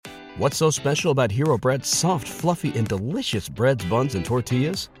What's so special about Hero Bread's soft, fluffy, and delicious breads, buns, and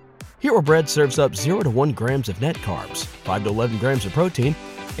tortillas? Hero Bread serves up 0 to 1 grams of net carbs, 5 to 11 grams of protein,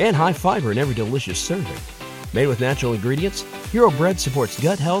 and high fiber in every delicious serving. Made with natural ingredients, Hero Bread supports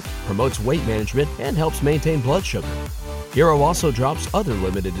gut health, promotes weight management, and helps maintain blood sugar. Hero also drops other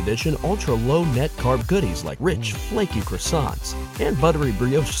limited edition ultra-low net carb goodies like rich, flaky croissants and buttery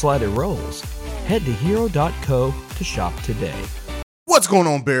brioche slider rolls. Head to hero.co to shop today. What's going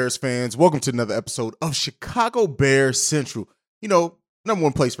on, Bears fans? Welcome to another episode of Chicago Bears Central. You know, number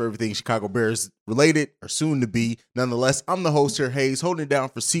one place for everything Chicago Bears related or soon to be. Nonetheless, I'm the host here, Hayes, holding it down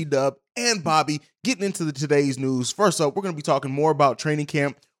for C-Dub and Bobby, getting into today's news. First up, we're going to be talking more about training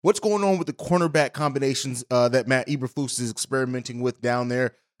camp, what's going on with the cornerback combinations that Matt Eberflus is experimenting with down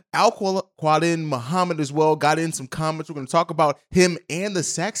there. Al-Quadin Muhammad as well got in some comments. We're going to talk about him and the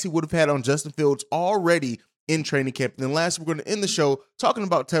sacks he would have had on Justin Fields already in training camp. And then last, we're going to end the show talking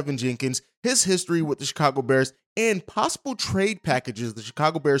about Tevin Jenkins, his history with the Chicago Bears, and possible trade packages the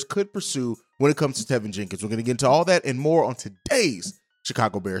Chicago Bears could pursue when it comes to Tevin Jenkins. We're going to get into all that and more on today's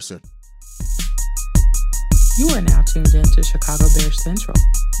Chicago Bears Central. You are now tuned in to Chicago Bears Central,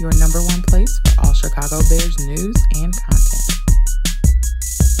 your number one place for all Chicago Bears news and content.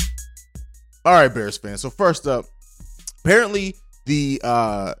 All right, Bears fans. So first up, apparently the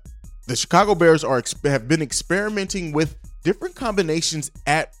Chicago Bears have been experimenting with different combinations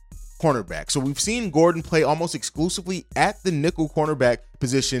at cornerback. So we've seen Gordon play almost exclusively at the nickel cornerback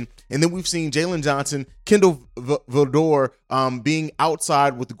position, and then we've seen Jalen Johnson, Kendall Vildor being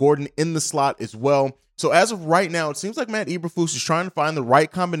outside with Gordon in the slot as well. So as of right now, it seems like Matt Eberflus is trying to find the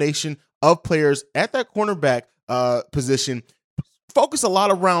right combination of players at that cornerback position. Focus a lot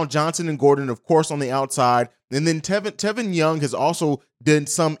around Johnson and Gordon, of course, on the outside. And then Tevin Young has also done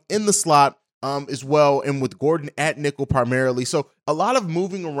some in the slot as well, and with Gordon at nickel primarily. So a lot of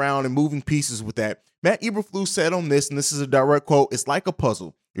moving around and moving pieces with that. Matt Eberflus said on this, and this is a direct quote, "It's like a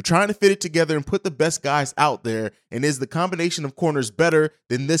puzzle. You're trying to fit it together and put the best guys out there, and is the combination of corners better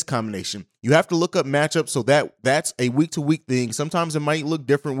than this combination? You have to look up matchups, so that's a week-to-week thing. Sometimes it might look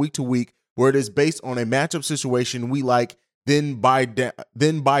different week to week, where it is based on a matchup situation we like, then by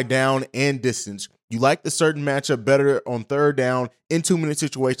down and distance. You like the certain matchup better on third down in 2-minute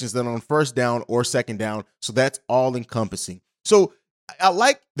situations than on first down or second down, so that's all encompassing." So I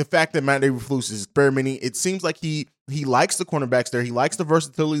like the fact that Matt Eberflus is experimenting. It seems like he likes the cornerbacks there. He likes the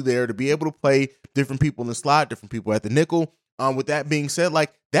versatility there to be able to play different people in the slot, different people at the nickel. With that being said,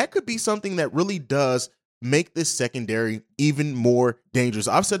 like that could be something that really does make this secondary even more dangerous.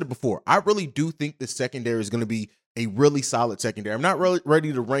 I've said it before. I really do think this secondary is going to be a really solid secondary. I'm not really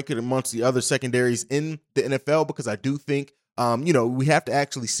ready to rank it amongst the other secondaries in the NFL because I do think, we have to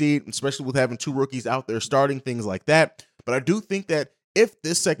actually see it, especially with having two rookies out there starting, things like that. But I do think that if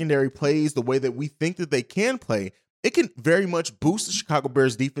this secondary plays the way that we think that they can play, it can very much boost the Chicago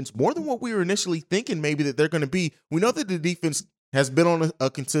Bears defense more than what we were initially thinking maybe that they're going to be. We know that the defense has been on a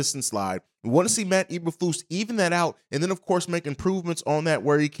consistent slide. We want to see Matt Eberflus even that out and then, of course, make improvements on that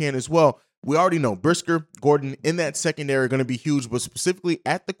where he can as well. We already know Brisker, Gordon in that secondary are going to be huge, but specifically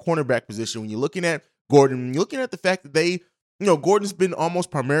at the cornerback position, when you're looking at Gordon, you're looking at the fact that Gordon's been almost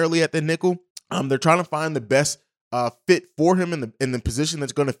primarily at the nickel. They're trying to find the best fit for him in the position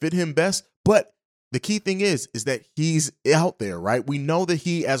that's going to fit him best. But the key thing is that he's out there, right? We know that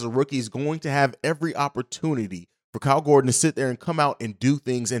he, as a rookie, is going to have every opportunity for Kyle Gordon to sit there and come out and do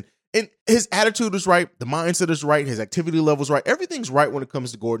things. And his attitude is right. The mindset is right. His activity level is right. Everything's right when it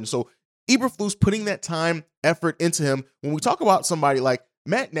comes to Gordon. So Eberflus putting that time, effort into him. When we talk about somebody like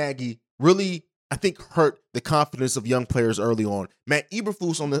Matt Nagy, really, I think, hurt the confidence of young players early on. Matt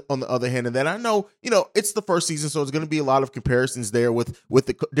Eberflus, on the other hand, and that I know, it's the first season, so it's going to be a lot of comparisons there with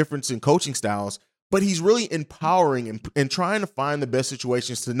the difference in coaching styles. But he's really empowering and trying to find the best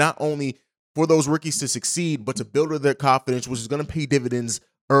situations to not only for those rookies to succeed, but to build their confidence, which is going to pay dividends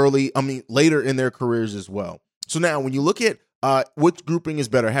later in their careers as well. So now, when you look at which grouping is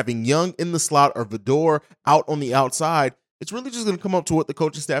better, having Young in the slot or Vildor out on the outside, it's really just going to come up to what the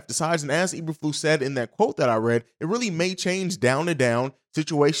coaching staff decides. And as Eberflus said in that quote that I read, it really may change down to down,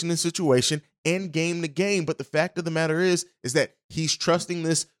 situation to situation, and game to game. But the fact of the matter is that he's trusting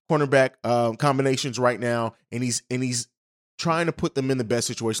this cornerback combinations right now, and he's trying to put them in the best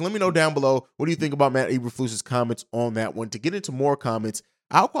situation. Let me know down below, what do you think about Matt Eberflus's comments on that one? To get into more comments,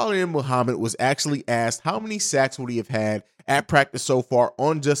 Al-Quadin Muhammad was actually asked how many sacks would he have had at practice so far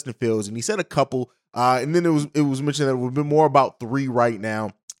on Justin Fields, and he said a couple. And then it was mentioned that it would have been more about 3 right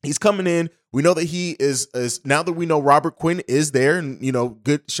now. He's coming in. We know that he is now that we know Robert Quinn is there, and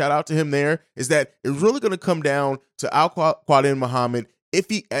good shout out to him there, is that it's really going to come down to Al-Quadin Muhammad if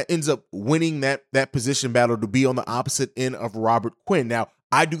he ends up winning that position battle to be on the opposite end of Robert Quinn. Now,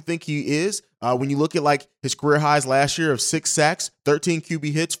 I do think he is. When you look at like his career highs last year of 6 sacks, 13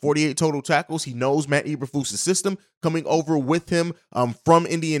 QB hits, 48 total tackles, he knows Matt Eberflus' system coming over with him from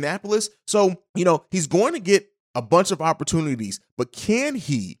Indianapolis. So, he's going to get a bunch of opportunities, but can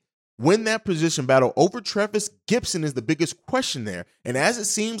he win that position battle over Travis Gibson is the biggest question there. And as it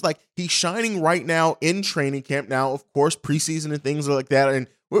seems like he's shining right now in training camp. Now, of course, preseason and things like that. And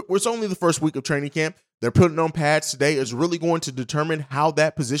it's only the first week of training camp. They're putting on pads today. Is really going to determine how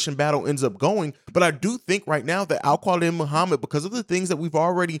that position battle ends up going. But I do think right now that Al-Quadin Muhammad, because of the things that we've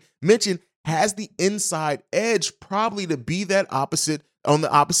already mentioned, has the inside edge probably to be that on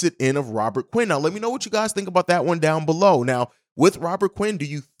the opposite end of Robert Quinn. Now, let me know what you guys think about that one down below. Now, with Robert Quinn, do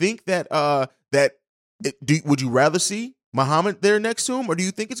you think that would you rather see Muhammad there next to him, or do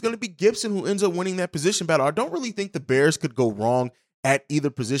you think it's going to be Gibson who ends up winning that position battle? I don't really think the Bears could go wrong at either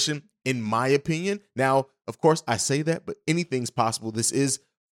position, in my opinion. Now, of course, I say that, but anything's possible. This is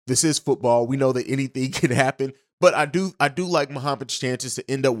football. We know that anything can happen, but I do like Muhammad's chances to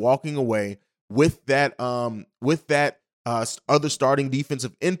end up walking away with that other starting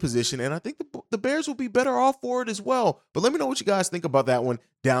defensive end position, and I think the Bears will be better off for it as well. But let me know what you guys think about that one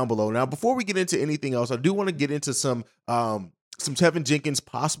down below. Now, before we get into anything else, I do want to get into some Tevin Jenkins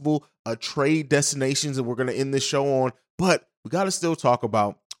possible trade destinations, and we're going to end this show on. But we got to still talk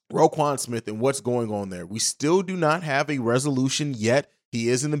about Roquan Smith and what's going on there. We still do not have a resolution yet. He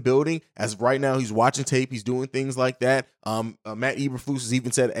is in the building as of right now. He's watching tape. He's doing things like that. Matt Eberflus has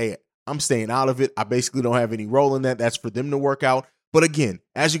even said, "Hey, I'm staying out of it. I basically don't have any role in that. That's for them to work out." But again,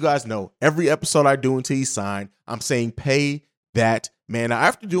 as you guys know, every episode I do until he's signed, I'm saying pay that man. Now,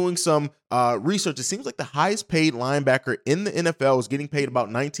 after doing some research, it seems like the highest paid linebacker in the NFL is getting paid about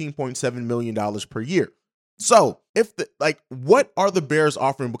 $19.7 million per year. So what are the Bears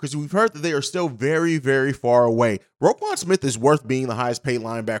offering? Because we've heard that they are still very, very far away. Roquan Smith is worth being the highest paid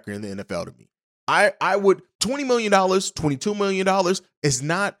linebacker in the NFL to me. I would $20 million, $22 million is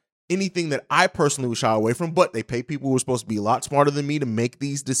not anything that I personally would shy away from, but they pay people who are supposed to be a lot smarter than me to make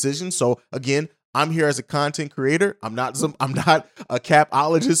these decisions. So again, I'm here as a content creator. I'm not a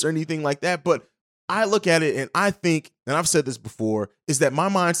capologist or anything like that, but I look at it and I think, and I've said this before, is that my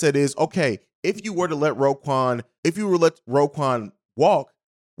mindset is, okay, if you were to let Roquan walk,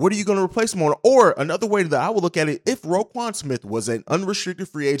 what are you going to replace him on? Or another way that I would look at it, if Roquan Smith was an unrestricted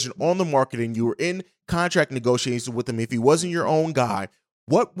free agent on the market and you were in contract negotiations with him, if he wasn't your own guy,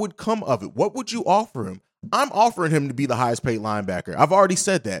 what would come of it? What would you offer him? I'm offering him to be the highest paid linebacker. I've already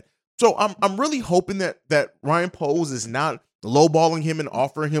said that. So I'm really hoping that Ryan Poles is not lowballing him and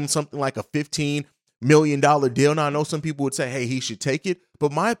offering him something like a $15 million deal. Now, I know some people would say, hey, he should take it.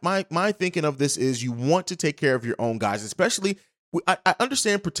 But my thinking of this is you want to take care of your own guys, especially I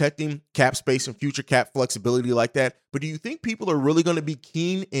understand protecting cap space and future cap flexibility like that. But do you think people are really going to be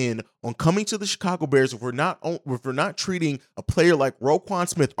keen in on coming to the Chicago Bears if we're not treating a player like Roquan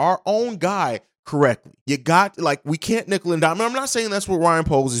Smith, our own guy, correctly? We can't nickel and dime. I'm not saying that's what Ryan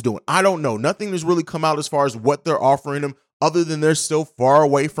Poles is doing. I don't know. Nothing has really come out as far as what they're offering him other than they're still far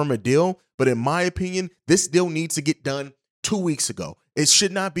away from a deal. But in my opinion, this deal needs to get done 2 weeks ago. It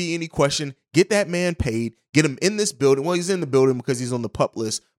should not be any question. Get that man paid. Get him in this building. Well, he's in the building because he's on the PUP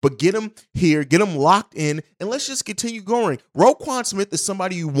list. But get him here. Get him locked in. And let's just continue going. Roquan Smith is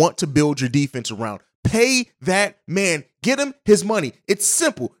somebody you want to build your defense around. Pay that man. Get him his money. It's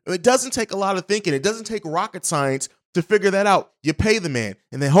simple. It doesn't take a lot of thinking. It doesn't take rocket science to figure that out. You pay the man.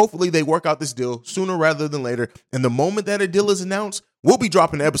 And then hopefully they work out this deal sooner rather than later. And the moment that a deal is announced, we'll be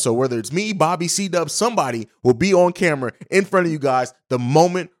dropping an episode. Whether it's me, Bobby, C-Dub, somebody will be on camera in front of you guys the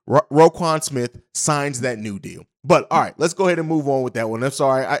moment Roquan Smith signs that new deal. But all right, let's go ahead and move on with that one. I'm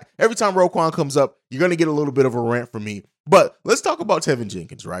sorry. Every time Roquan comes up, you're going to get a little bit of a rant from me. But let's talk about Tevin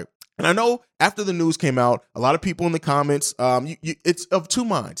Jenkins, right? And I know after the news came out, a lot of people in the comments, it's of two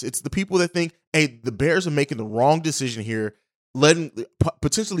minds. It's the people that think, hey, the Bears are making the wrong decision here,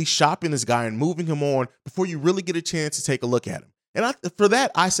 potentially shopping this guy and moving him on before you really get a chance to take a look at him. And for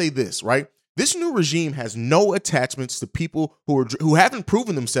that, I say this, right? This new regime has no attachments to people who haven't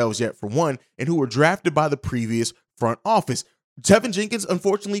proven themselves yet, for one, and who were drafted by the previous front office. Tevin Jenkins,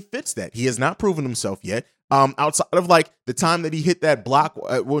 unfortunately, fits that. He has not proven himself yet. Outside of the time that he hit that block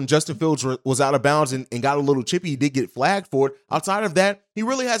when Justin Fields was out of bounds and got a little chippy, he did get flagged for it. Outside of that, he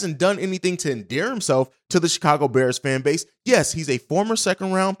really hasn't done anything to endear himself to the Chicago Bears fan base. Yes, he's a former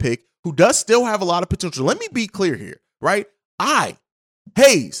second-round pick who does still have a lot of potential. Let me be clear here, right?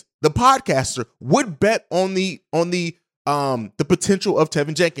 Hayes, the podcaster, would bet on the potential of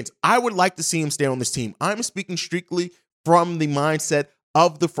Tevin Jenkins. I would like to see him stay on this team. I'm speaking strictly from the mindset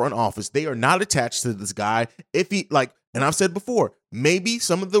of the front office. They are not attached to this guy. And I've said before, maybe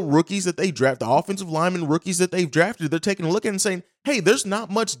some of the rookies that they draft, the offensive lineman rookies that they've drafted, they're taking a look at it and saying, hey, there's not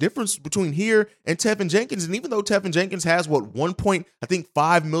much difference between here and Tevin Jenkins. And even though Tevin Jenkins has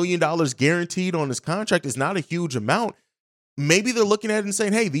 $1.5 million guaranteed on his contract, is not a huge amount. Maybe they're looking at it and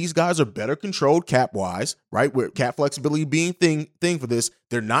saying, hey, these guys are better controlled cap-wise, right? Where cap flexibility being thing for this.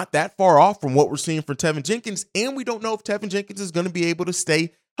 They're not that far off from what we're seeing for Tevin Jenkins, and we don't know if Tevin Jenkins is going to be able to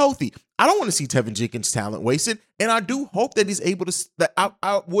stay healthy. I don't want to see Tevin Jenkins' talent wasted, and I do hope that he's able to.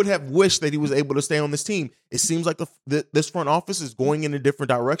 I would have wished that he was able to stay on this team. It seems like this front office is going in a different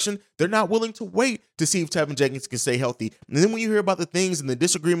direction. They're not willing to wait to see if Tevin Jenkins can stay healthy. And then when you hear about the things and the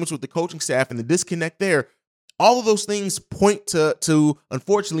disagreements with the coaching staff and the disconnect there, all of those things point to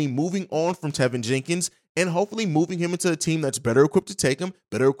unfortunately moving on from Tevin Jenkins and hopefully moving him into a team that's better equipped to take him,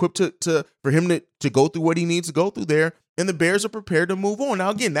 better equipped for him to go through what he needs to go through there. And the Bears are prepared to move on.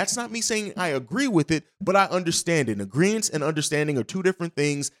 Now, again, that's not me saying I agree with it, but I understand it. Agreeance and understanding are two different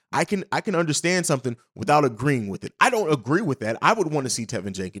things. I can understand something without agreeing with it. I don't agree with that. I would want to see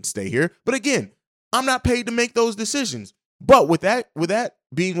Tevin Jenkins stay here. But again, I'm not paid to make those decisions. But with that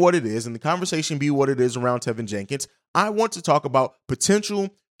being what it is and the conversation be what it is around Tevin Jenkins, I want to talk about potential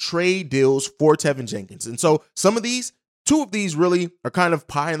trade deals for Tevin Jenkins. And so two of these really are kind of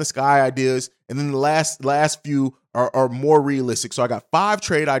pie in the sky ideas. And then the last few are more realistic. So I got 5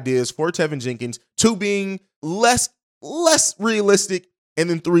 trade ideas for Tevin Jenkins, 2 being less realistic, and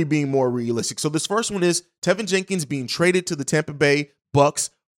then 3 being more realistic. So this first one is Tevin Jenkins being traded to the Tampa Bay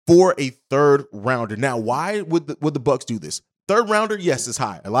Bucks for a 3rd rounder. Now, why would the Bucks do this? 3rd rounder, yes, is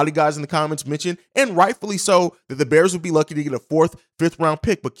high. A lot of guys in the comments mentioned, and rightfully so, that the Bears would be lucky to get a 4th, 5th round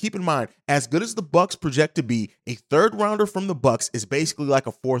pick. But keep in mind, as good as the Bucks project to be, a 3rd rounder from the Bucks is basically like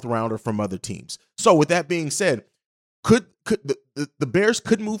a 4th rounder from other teams. So with that being said, could the Bears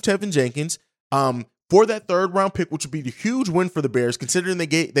could move Tevin Jenkins for that 3rd round pick, which would be a huge win for the Bears, considering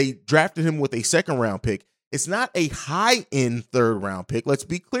they drafted him with a 2nd round pick. It's not a high-end 3rd round pick. Let's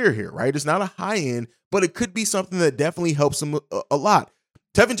be clear here, right? It's not a high-end, but it could be something that definitely helps him a lot.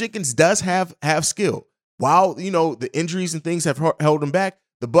 Tevin Jenkins does have skill. While, the injuries and things have held him back,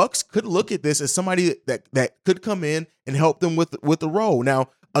 the Bucks could look at this as somebody that could come in and help them with the role. Now,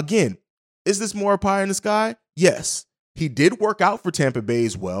 again, is this more pie in the sky? Yes. He did work out for Tampa Bay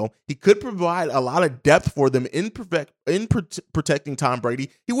as well. He could provide a lot of depth for them in protecting Tom Brady.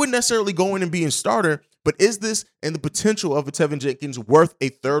 He wouldn't necessarily go in and be a starter, but is this and the potential of a Tevin Jenkins worth a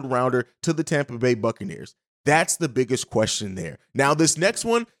 3rd rounder to the Tampa Bay Buccaneers? That's the biggest question there. Now, this next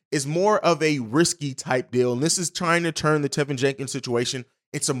one is more of a risky type deal, and this is trying to turn the Tevin Jenkins situation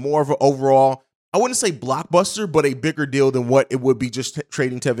into more of an overall, I wouldn't say blockbuster, but a bigger deal than what it would be just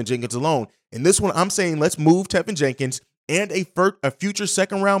trading Tevin Jenkins alone. In this one, I'm saying let's move Tevin Jenkins and a future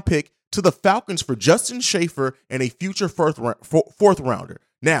 2nd round pick to the Falcons for Justin Schaefer and a future 4th rounder.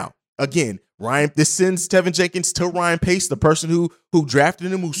 Now, again, this sends Tevin Jenkins to Ryan Pace, the person who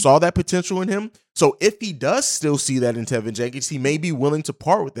drafted him, who saw that potential in him. So if he does still see that in Tevin Jenkins, he may be willing to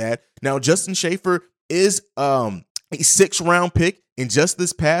part with that. Now, Justin Schaefer is a 6th round pick in just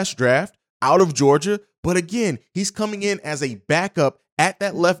this past draft out of Georgia. But again, he's coming in as a backup at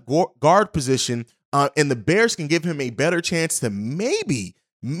that left guard position, and the Bears can give him a better chance to maybe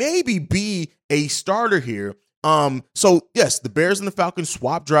be a starter here. So yes, the Bears and the Falcons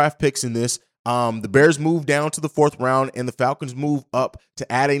swap draft picks in this. The Bears move down to the 4th round, and the Falcons move up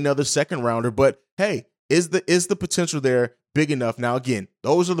to add another 2nd rounder. But hey, is the potential there big enough? Now, again,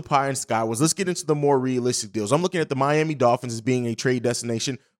 those are the pie in the sky ones. Let's get into the more realistic deals. I'm looking at the Miami Dolphins as being a trade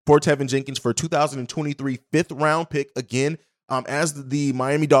destination for Tevin Jenkins for a 2023 5th round pick. Again, as the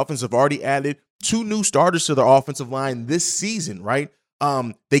Miami Dolphins have already added 2 new starters to their offensive line this season, right?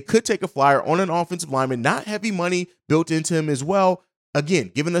 They could take a flyer on an offensive lineman, not heavy money built into him as well.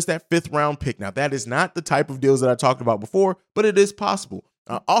 Again, giving us that 5th round pick. Now, that is not the type of deals that I talked about before, but it is possible.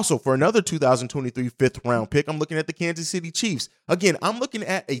 Also, for another 2023 5th round pick, I'm looking at the Kansas City Chiefs. Again, I'm looking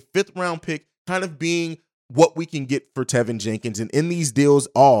at a 5th round pick kind of being what we can get for Tevin Jenkins. And in these deals,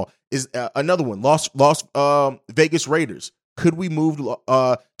 is another one, Las Vegas Raiders. Could we move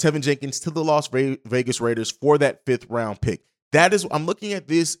Tevin Jenkins to the Las Vegas Raiders for that 5th round pick? I'm looking at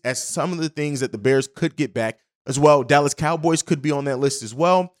this as some of the things that the Bears could get back as well. Dallas Cowboys could be on that list as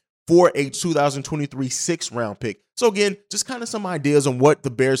well for a 2023 6th round pick. So again, just kind of some ideas on what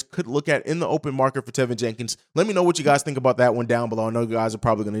the Bears could look at in the open market for Tevin Jenkins. Let me know what you guys think about that one down below. I know you guys are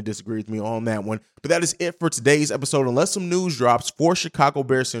probably going to disagree with me on that one, but that is it for today's episode. Unless some news drops for Chicago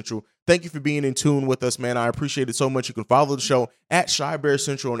Bears Central, thank you for being in tune with us, man. I appreciate it so much. You can follow the show at Chi Bears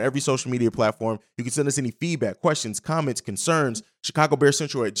Central on every social media platform. You can send us any feedback, questions, comments, concerns,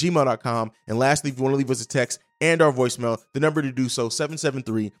 ChicagoBearsCentral@gmail.com. And lastly, if you want to leave us a text and our voicemail, the number to do so,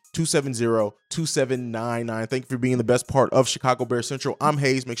 773-270-2799. Thank you for being the best part of Chicago Bears Central. I'm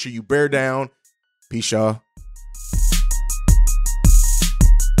Hayes. Make sure you bear down. Peace, y'all.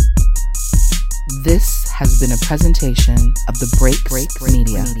 This has been a presentation of the Break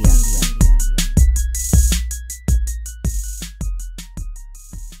Media.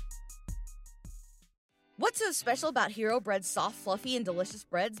 What's so special about Hero Bread's soft, fluffy, and delicious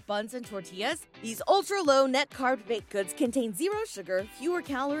breads, buns, and tortillas? These ultra-low net-carb baked goods contain zero sugar, fewer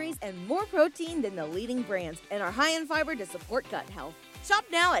calories, and more protein than the leading brands, and are high in fiber to support gut health. Shop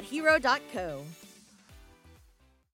now at Hero.co.